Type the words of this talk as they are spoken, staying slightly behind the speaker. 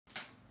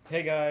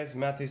Hey guys,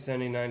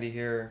 Matthew7090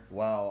 here.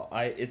 Wow,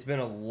 it's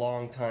been a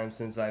long time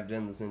since I've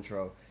done this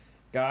intro.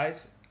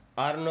 Guys,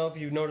 I don't know if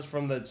you've noticed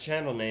from the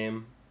channel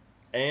name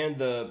and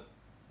the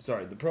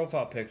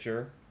profile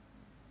picture,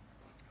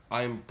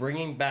 I'm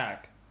bringing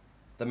back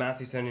the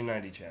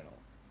Matthew7090 channel.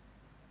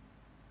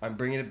 I'm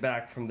bringing it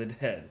back from the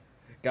dead.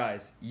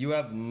 Guys, you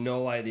have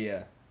no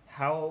idea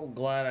how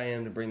glad I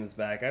am to bring this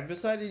back. I've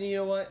decided, you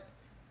know what?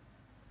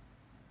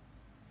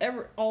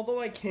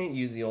 Although I can't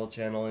use the old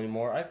channel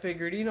anymore, I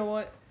figured, you know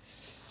what?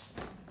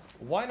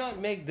 Why not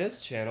make this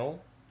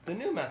channel the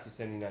new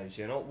Matthew7090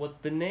 channel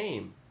with the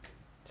name?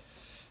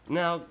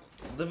 Now,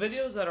 the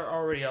videos that are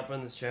already up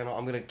on this channel,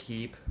 I'm going to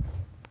keep,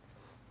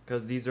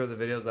 because these are the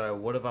videos that I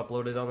would have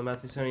uploaded on the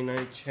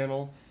Matthew7090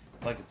 channel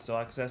if I could still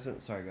access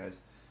it. Sorry,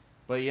 guys.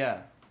 But yeah,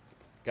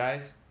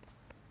 guys,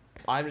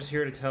 I'm just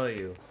here to tell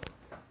you,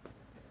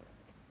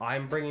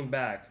 I'm bringing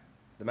back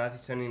the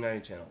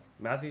Matthew7090 channel.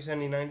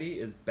 Matthew7090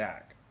 is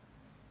back.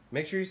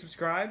 Make sure you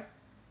subscribe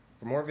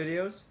for more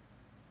videos.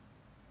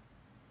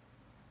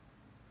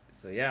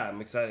 So yeah, I'm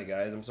excited,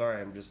 guys. I'm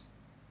sorry.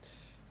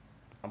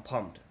 I'm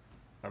pumped.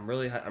 I'm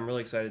really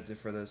excited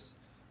for this.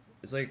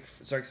 It's like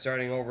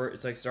starting over.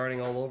 It's like starting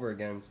all over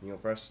again. You know,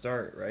 fresh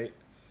start, right?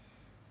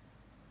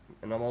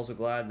 And I'm also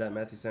glad that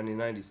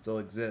Matthew7090 still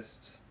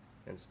exists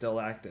and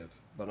still active,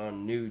 but on a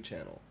new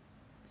channel.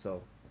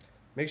 So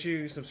make sure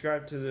you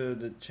subscribe to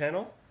the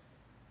channel.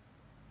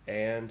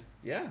 And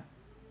yeah,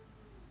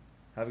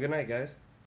 have a good night, guys.